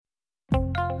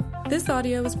This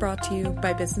audio is brought to you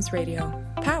by Business Radio,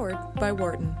 powered by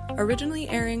Wharton, originally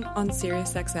airing on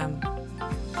SiriusXM.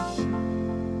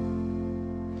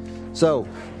 So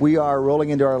we are rolling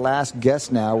into our last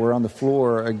guest now. We're on the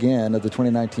floor again of the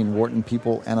 2019 Wharton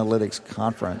People Analytics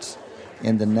Conference.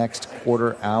 In the next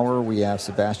quarter hour, we have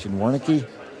Sebastian Wernicke.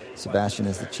 Sebastian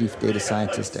is the chief data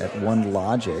scientist at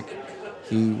OneLogic.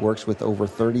 He works with over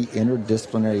 30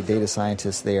 interdisciplinary data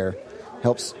scientists there,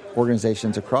 helps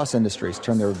organizations across industries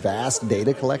turn their vast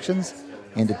data collections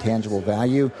into tangible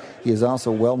value. He is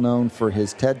also well known for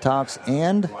his TED Talks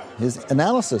and his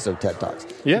analysis of TED Talks.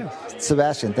 Yeah.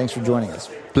 Sebastian, thanks for joining us.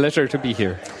 Pleasure to be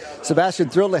here. Sebastian,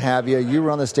 thrilled to have you. You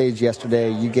were on the stage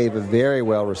yesterday. You gave a very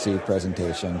well-received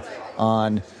presentation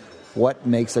on what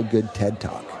makes a good TED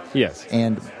Talk. Yes.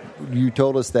 And you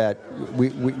told us that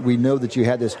we know that you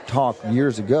had this talk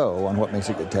years ago on what makes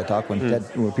a good TED Talk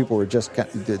when people were just,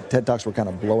 the TED Talks were kind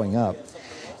of blowing up.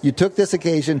 You took this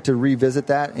occasion to revisit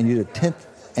that, and you did a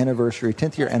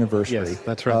 10th year anniversary yes,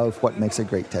 that's right. of what makes a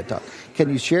great TED Talk. Can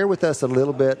you share with us a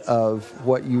little bit of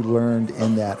what you learned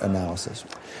in that analysis?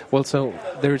 Well, so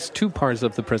there's two parts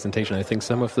of the presentation. I think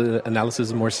some of the analysis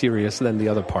is more serious than the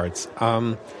other parts.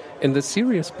 In the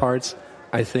serious parts,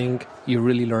 I think you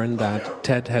really learn that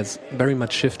TED has very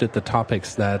much shifted the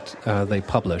topics that they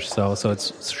publish. So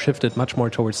it's shifted much more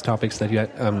towards topics that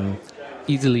you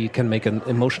easily can make an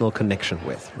emotional connection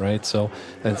with, right? So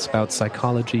it's about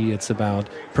psychology, it's about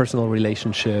personal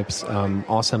relationships,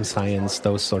 awesome science,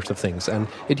 those sorts of things. And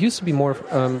it used to be more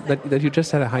that you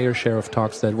just had a higher share of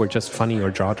talks that were just funny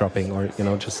or jaw-dropping or,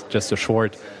 just a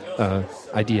short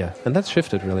idea. And that's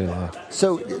shifted really a lot.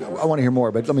 So I want to hear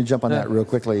more, but let me jump on that real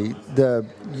quickly.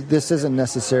 This isn't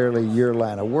necessarily your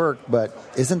line of work, but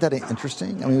isn't that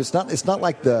interesting? I mean, it's not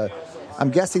like I'm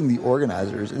guessing the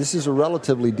organizers, this is a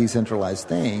relatively decentralized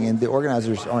thing, and the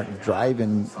organizers aren't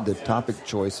driving the topic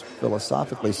choice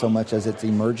philosophically so much as it's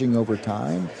emerging over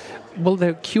time. Well,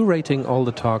 they're curating all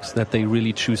the talks that they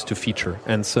really choose to feature.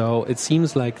 And so it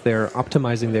seems like they're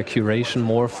optimizing their curation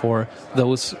more for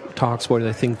those talks where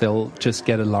they think they'll just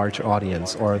get a large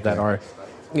audience or that are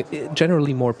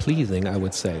generally more pleasing, I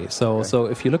would say. So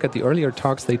if you look at the earlier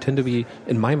talks, they tend to be,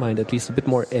 in my mind, at least a bit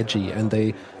more edgy, and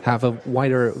they have a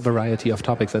wider variety of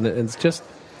topics. And it just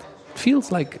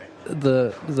feels like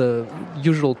the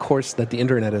usual course that the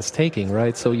internet is taking,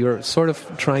 right? So you're sort of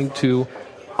trying to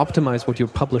optimize what you're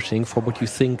publishing for what you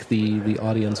think the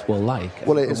audience will like.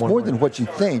 Well, it's more than what you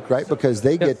think, right? Because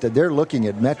they're looking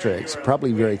at metrics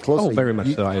probably very closely. Oh, very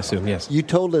much so, I assume, yes. You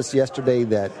told us yesterday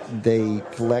that they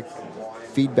collect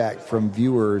feedback from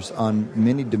viewers on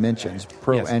many dimensions,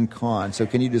 pro and con. So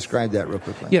can you describe that real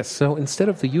quickly? Yes. So instead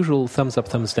of the usual thumbs up,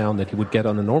 thumbs down that you would get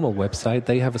on a normal website,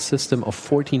 they have a system of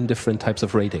 14 different types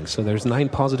of ratings. So there's 9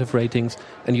 positive ratings,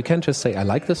 and you can't just say, I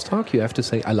like this talk. You have to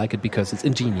say, I like it because it's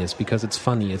ingenious, because it's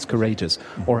funny, it's courageous,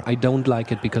 or I don't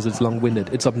like it because it's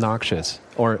long-winded, it's obnoxious,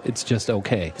 or it's just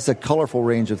okay. It's a colorful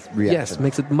range of reactions. Yes,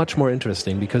 makes it much more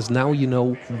interesting because now you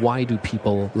know why do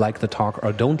people like the talk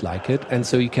or don't like it, and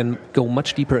so you can go much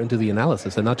deeper into the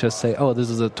analysis and not just say, oh, this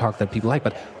is a talk that people like,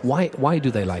 but why do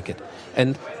they like it?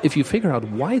 And if you figure out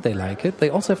why they like it,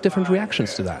 they also have different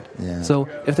reactions to that. Yeah. So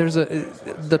if there's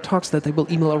the talks that they will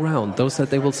email around, those that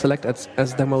they will select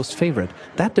as their most favorite,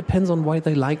 that depends on why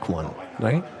they like one,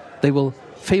 right? They will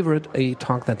favorite a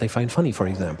talk that they find funny, for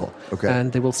example. Okay.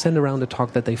 And they will send around a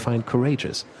talk that they find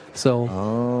courageous.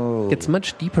 So it's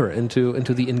much deeper into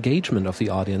the engagement of the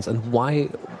audience and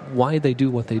why they do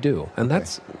what they do. And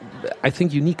that's, I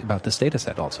think, unique about this data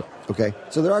set also. Okay.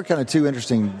 So there are kind of two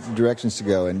interesting directions to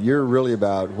go, and you're really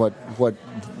about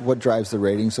what drives the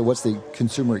rating. So what's the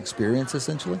consumer experience,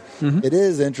 essentially? Mm-hmm. It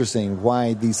is interesting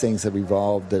why these things have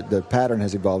evolved, the pattern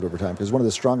has evolved over time, because one of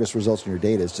the strongest results in your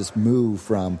data is just move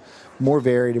from more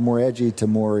varied and more edgy to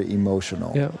more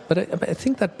emotional. Yeah, but I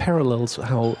think that parallels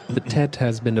how the TED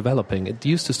has been developing. It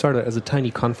used to start as a tiny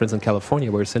conference in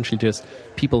California where essentially just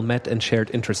people met and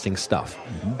shared interesting stuff.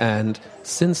 Mm-hmm. And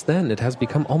since then, it has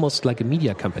become almost like a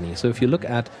media company. So if you look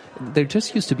at, there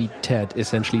just used to be TED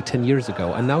essentially 10 years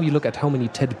ago. And now you look at how many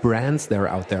TED brands there are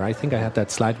out there. I think I had that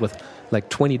slide with like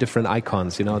 20 different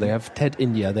icons. They have TED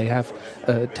India, they have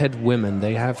TED Women,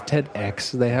 they have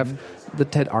TEDx, they have the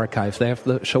TED Archive, they have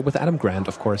the show with Adam Grant,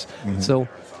 of course. Mm-hmm. So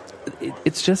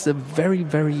it's just a very,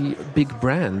 very big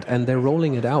brand, and they're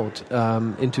rolling it out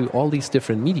into all these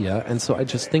different media. And so I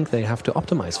just think they have to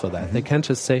optimize for that. Mm-hmm. They can't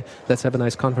just say, let's have a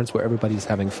nice conference where everybody's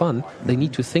having fun. Mm-hmm. They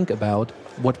need to think about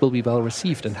what will be well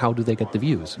received and how do they get the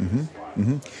views. Mm-hmm.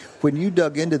 Mm-hmm. When you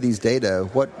dug into these data,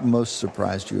 what most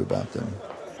surprised you about them?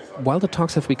 while the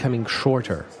talks have becoming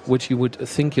shorter, which you would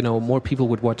think, more people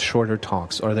would watch shorter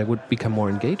talks or they would become more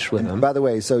engaged with them. By the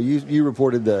way, so you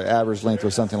reported the average length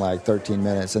was something like 13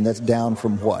 minutes, and that's down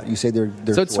from what? You say they're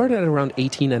so it started at around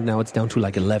 18 and now it's down to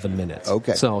like 11 minutes.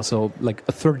 Okay. So like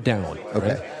a third down.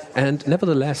 Okay. Right? And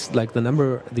nevertheless, like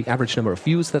the average number of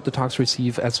views that the talks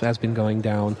receive has been going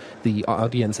down. The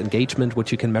audience engagement,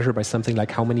 which you can measure by something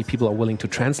like how many people are willing to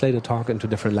translate a talk into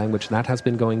different language, that has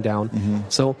been going down. Mm-hmm.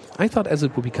 So I thought as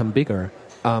it would become bigger,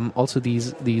 also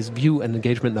these view and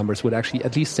engagement numbers would actually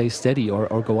at least stay steady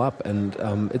or go up. And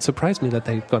it surprised me that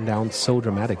they've gone down so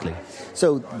dramatically.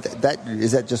 So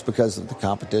is that just because of the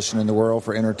competition in the world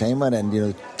for entertainment?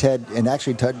 And TED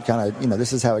kind of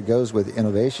this is how it goes with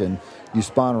innovation. You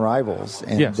spawn rivals,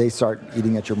 and they start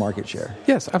eating at your market share.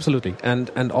 Yes, absolutely.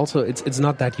 And also, it's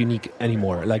not that unique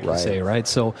anymore, like you say, right?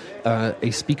 So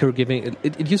a speaker giving...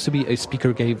 It used to be a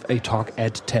speaker gave a talk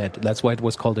at TED. That's why it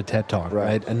was called a TED Talk,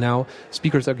 right? And now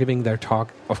speakers are giving their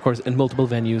talk, of course, in multiple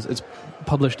venues. It's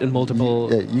published in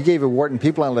multiple... You gave a Wharton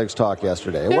People Analytics talk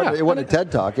yesterday. It wasn't a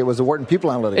TED Talk. It was a Wharton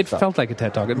People Analytics talk. It felt like a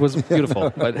TED Talk. It was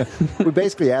beautiful. But we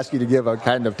basically asked you to give a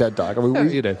kind of TED Talk. I mean,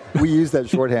 you did. We use that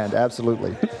shorthand,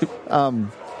 absolutely.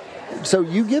 So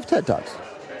you give TED Talks.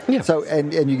 Yeah. So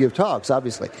and you give talks,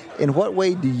 obviously. In what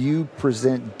way do you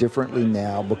present differently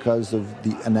now because of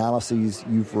the analyses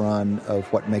you've run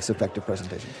of what makes effective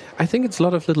presentation? I think it's a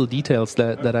lot of little details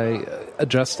that I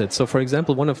adjusted. So, for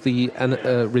example, one of the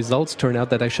results turned out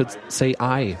that I should say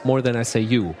I more than I say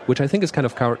you, which I think is kind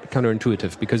of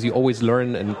counterintuitive because you always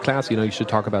learn in class, you should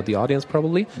talk about the audience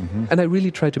probably. Mm-hmm. And I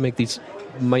really try to make these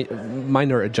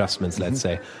minor adjustments, let's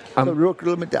say. I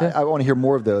want to hear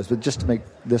more of those, but just to make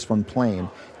this one plain,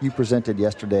 you presented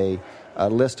yesterday a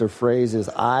list of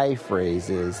I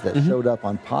phrases that showed up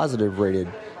on positive rated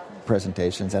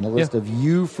presentations and a list of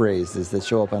you phrases that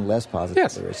show up on less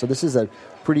positive rated. So this is a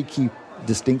pretty key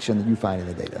distinction that you find in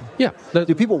the data. Yeah.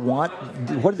 Do people want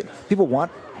people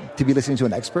want to be listening to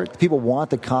an expert? Do people want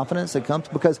the confidence that comes?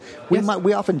 Because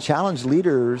we often challenge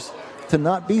leaders to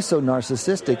not be so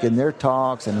narcissistic in their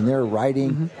talks and in their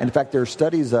writing. Mm-hmm. And in fact, there are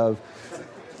studies of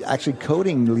actually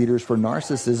coding leaders for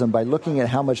narcissism by looking at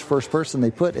how much first person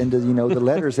they put into the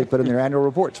letters they put in their annual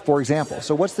reports, for example.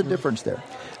 So what's the difference there?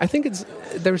 I think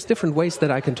there's different ways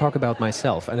that I can talk about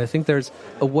myself, and I think there's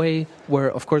a way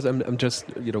where, of course, I'm just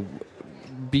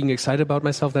being excited about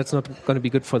myself. That's not going to be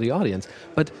good for the audience,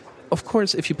 but. Of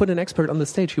course, if you put an expert on the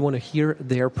stage, you want to hear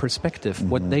their perspective,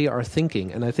 what they are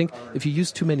thinking. And I think if you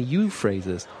use too many you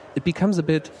phrases, it becomes a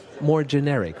bit more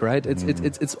generic, right?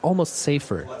 It's almost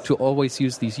safer to always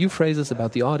use these you phrases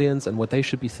about the audience and what they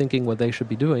should be thinking, what they should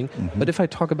be doing. Mm-hmm. But if I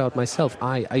talk about myself,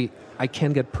 I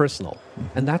can get personal.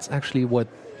 Mm-hmm. And that's actually what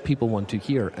people want to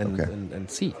hear and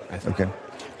see, I think. Okay.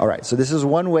 All right, so this is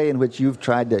one way in which you've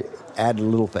tried to add a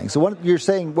little thing. So you're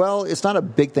saying, well, it's not a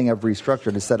big thing I've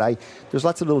restructured. It's that there's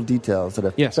lots of little details that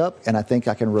I've picked up, and I think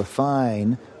I can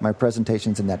refine my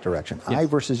presentations in that direction. Yes. I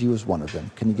versus you is one of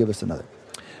them. Can you give us another?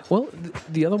 Well,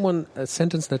 the other one, a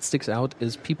sentence that sticks out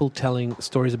is people telling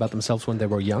stories about themselves when they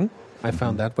were young. I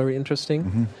found that very interesting.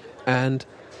 Mm-hmm. And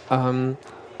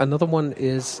another one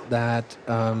is that,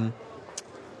 how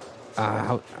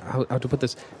to put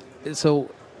this? So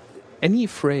any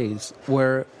phrase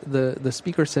where the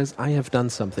speaker says, I have done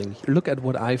something, look at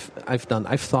what I've done,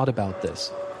 I've thought about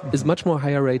this, is much more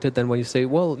higher rated than when you say,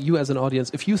 well, you as an audience,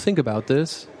 if you think about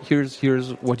this, here's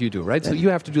what you do, right? So you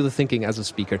have to do the thinking as a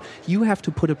speaker. You have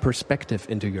to put a perspective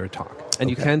into your talk.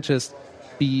 And you can't just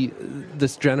be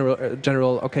this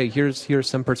general, okay, here's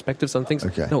some perspectives on things.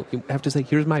 Okay. No, you have to say,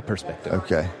 here's my perspective.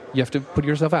 Okay. You have to put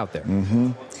yourself out there.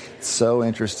 Mm-hmm. So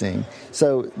interesting.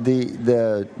 So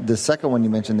the second one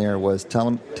you mentioned there was tell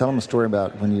them a story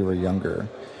about when you were younger.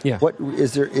 Yeah. What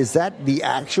is that the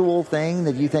actual thing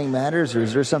that you think matters, or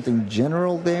is there something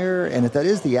general there? And if that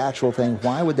is the actual thing,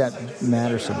 why would that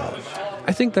matter so much?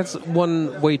 I think that's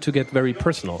one way to get very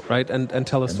personal, right? And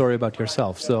tell a story about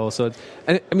yourself. So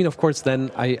I mean, of course,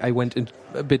 then I went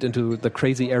a bit into the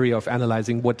crazy area of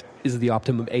analyzing what is the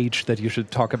optimum age that you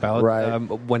should talk about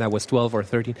when I was 12 or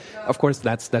 13. Of course,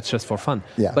 that's just for fun.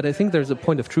 Yeah. But I think there's a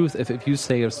point of truth. If you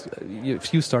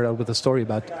start out with a story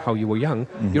about how you were young,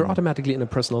 you're automatically in a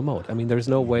personal mode. I mean, there's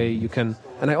no way you can.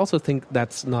 And I also think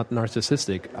that's not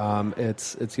narcissistic.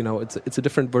 It's a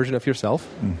different version of yourself,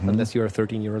 unless you're a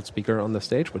 13-year-old speaker on the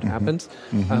stage, which happens.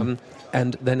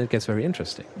 And then it gets very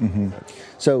interesting. Mm-hmm.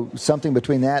 So something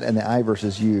between that and the I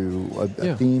versus you,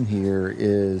 a theme here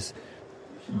is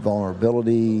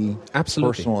vulnerability,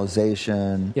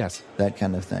 personalization, that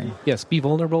kind of thing. Yes, be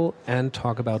vulnerable and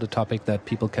talk about a topic that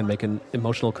people can make an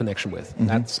emotional connection with. Mm-hmm.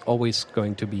 That's always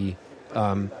going to be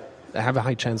have a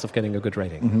high chance of getting a good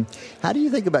rating. Mm-hmm. How do you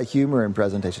think about humor in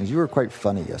presentations? You were quite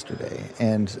funny yesterday,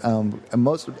 and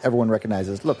most everyone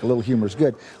recognizes, look, a little humor is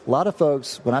good. A lot of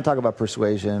folks, when I talk about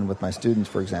persuasion with my students,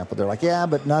 for example, they're like, yeah,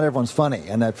 but not everyone's funny,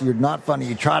 and if you're not funny,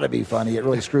 you try to be funny, it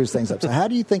really screws things up. So how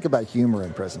do you think about humor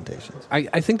in presentations?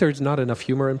 I think there's not enough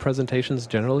humor in presentations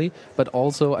generally, but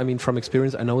also, I mean, from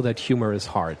experience, I know that humor is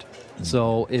hard. Mm-hmm.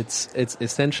 So it's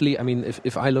essentially, I mean,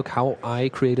 if I look how I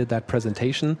created that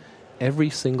presentation,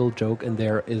 every single joke in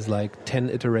there is like 10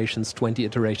 iterations, 20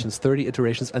 iterations, 30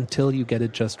 iterations until you get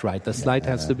it just right. The slide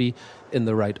has to be in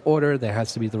the right order. There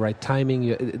has to be the right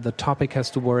timing. The topic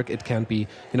has to work. It can't be,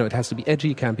 it has to be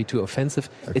edgy. It can't be too offensive.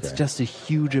 Okay. It's just a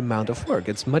huge amount of work.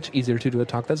 It's much easier to do a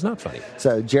talk that's not funny.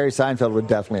 So Jerry Seinfeld would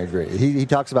definitely agree. He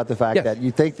talks about the fact that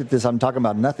you think that I'm talking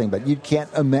about nothing, but you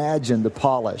can't imagine the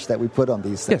polish that we put on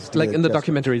these things. Yes, like in the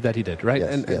documentary that he did, right?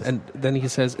 Yes, and then he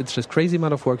says it's just crazy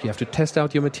amount of work. You have to test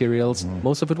out your materials. Mm-hmm.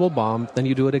 Most of it will bomb. Then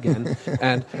you do it again.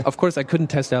 And of course, I couldn't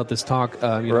test out this talk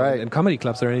in comedy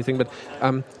clubs or anything, but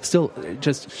still,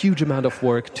 just huge amount of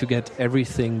work to get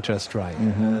everything just right.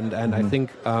 Mm-hmm. And I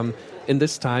think in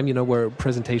this time, where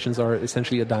presentations are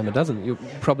essentially a dime a dozen, you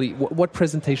probably what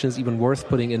presentation is even worth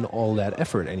putting in all that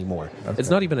effort anymore? Okay. It's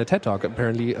not even a TED Talk,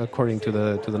 apparently, according to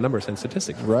the numbers and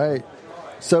statistics. Right.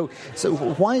 So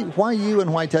why you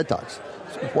and why TED Talks?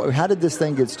 How did this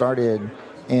thing get started?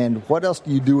 And what else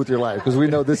do you do with your life? Because we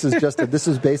know this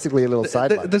is basically a little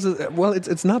sideline.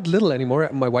 It's not little anymore.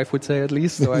 My wife would say, at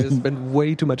least. So I spend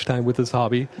way too much time with this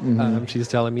hobby. Mm-hmm. She's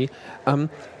telling me.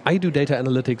 I do data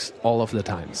analytics all of the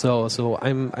time. So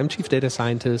I'm chief data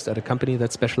scientist at a company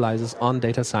that specializes on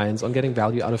data science, on getting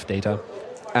value out of data.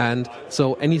 And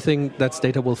so anything that's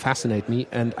data will fascinate me.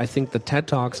 And I think the TED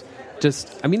Talks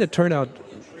it turned out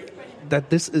that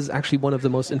this is actually one of the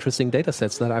most interesting data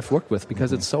sets that I've worked with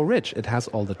because it's so rich. It has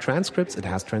all the transcripts, it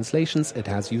has translations, it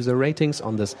has user ratings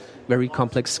on this very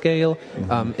complex scale.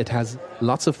 Mm-hmm. It has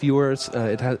lots of viewers,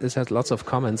 it has lots of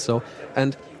comments.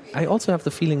 And I also have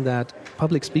the feeling that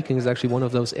public speaking is actually one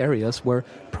of those areas where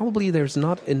probably there's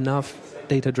not enough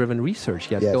data-driven research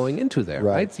yet going into there,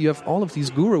 right? You have all of these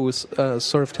gurus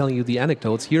sort of telling you the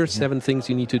anecdotes. Here's 7 things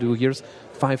you need to do. Here's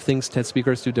 5 things TED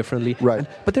speakers do differently. Right.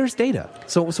 But there's data.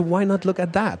 So why not look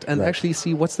at that and actually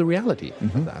see what's the reality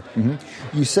of that?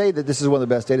 Mm-hmm. You say that this is one of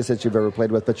the best data sets you've ever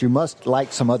played with, but you must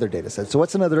like some other data sets. So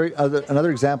what's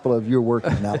another example of your work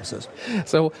in analysis?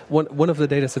 So one of the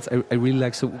data sets I really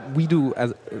like, so we do,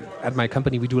 at my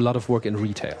company, we do a lot of work in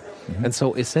retail. Mm-hmm. And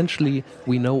so essentially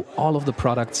we know all of the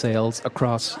product sales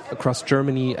across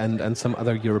Germany and some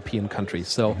other European countries.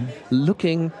 So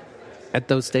looking at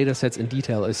those data sets in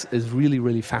detail is really,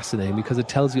 really fascinating because it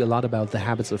tells you a lot about the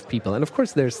habits of people. And of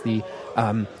course, there's the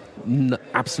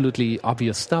absolutely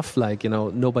obvious stuff like,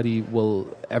 nobody will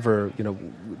ever,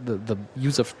 the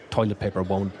use of toilet paper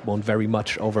won't vary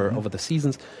much over the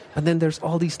seasons. And then there's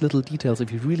all these little details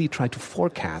if you really try to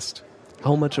forecast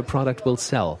how much a product will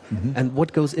sell and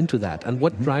what goes into that and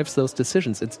what drives those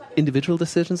decisions. It's individual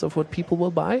decisions of what people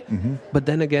will buy, but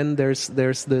then again, there's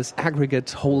this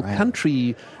aggregate whole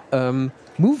country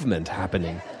movement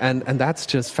happening, and that's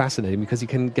just fascinating because you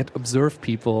can observe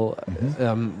people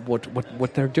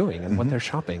what they're doing and what they're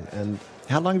shopping. And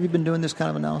how long have you been doing this kind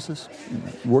of analysis,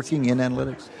 working in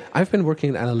analytics? I've been working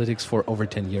in analytics for over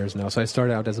 10 years now. So I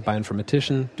started out as a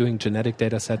bioinformatician doing genetic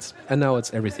data sets, and now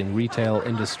it's everything: retail,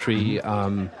 industry,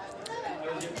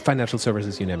 financial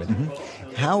services, you name it.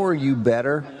 How are you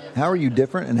better? How are you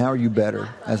different? And how are you better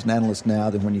as an analyst now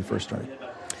than when you first started?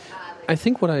 I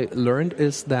think what I learned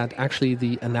is that actually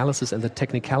the analysis and the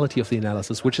technicality of the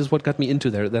analysis, which is what got me into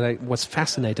there, that I was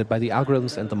fascinated by the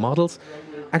algorithms and the models,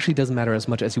 actually doesn't matter as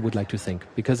much as you would like to think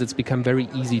because it's become very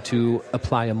easy to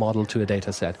apply a model to a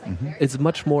data set. It's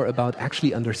much more about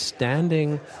actually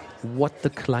understanding what the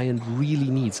client really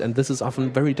needs. And this is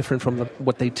often very different from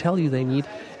what they tell you they need,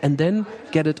 and then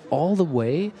get it all the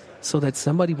way so that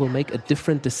somebody will make a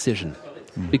different decision.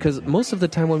 Because most of the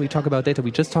time when we talk about data,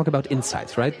 we just talk about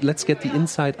insights, right? Let's get the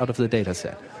insight out of the data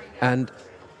set. And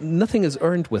nothing is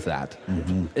earned with that.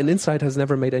 An insight has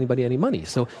never made anybody any money.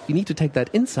 So you need to take that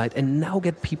insight and now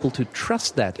get people to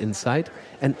trust that insight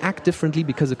and act differently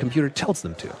because the computer tells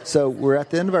them to. So we're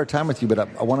at the end of our time with you, but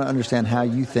I want to understand how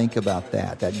you think about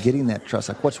that getting that trust.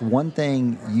 Like, what's one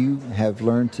thing you have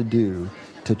learned to do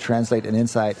to translate an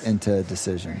insight into a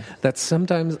decision? That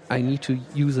sometimes I need to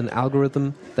use an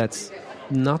algorithm that's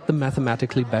not the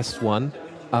mathematically best one,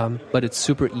 but it's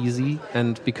super easy,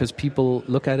 and because people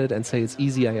look at it and say it's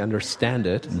easy, I understand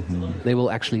it, they will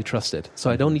actually trust it. So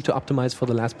I don't need to optimize for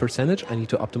the last percentage, I need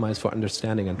to optimize for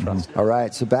understanding and trust. All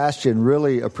right, Sebastian,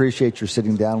 really appreciate your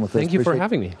sitting down with us. Thank you for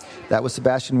having me. That was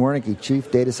Sebastian Wernicke, Chief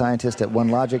Data Scientist at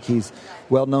OneLogic. He's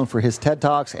well known for his TED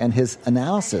Talks and his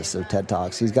analysis of TED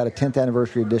Talks. He's got a 10th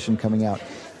anniversary edition coming out.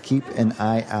 Keep an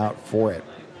eye out for it.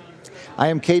 I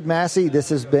am Cade Massey. This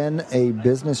has been a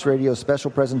Business Radio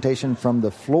special presentation from the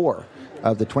floor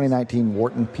of the 2019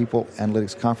 Wharton People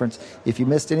Analytics Conference. If you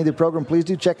missed any of the program, please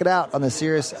do check it out on the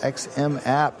SiriusXM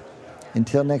app.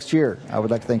 Until next year, I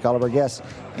would like to thank all of our guests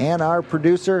and our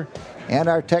producer and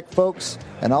our tech folks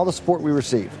and all the support we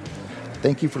receive.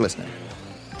 Thank you for listening.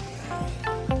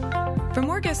 For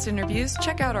more guest interviews,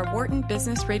 check out our Wharton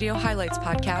Business Radio Highlights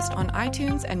podcast on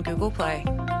iTunes and Google Play.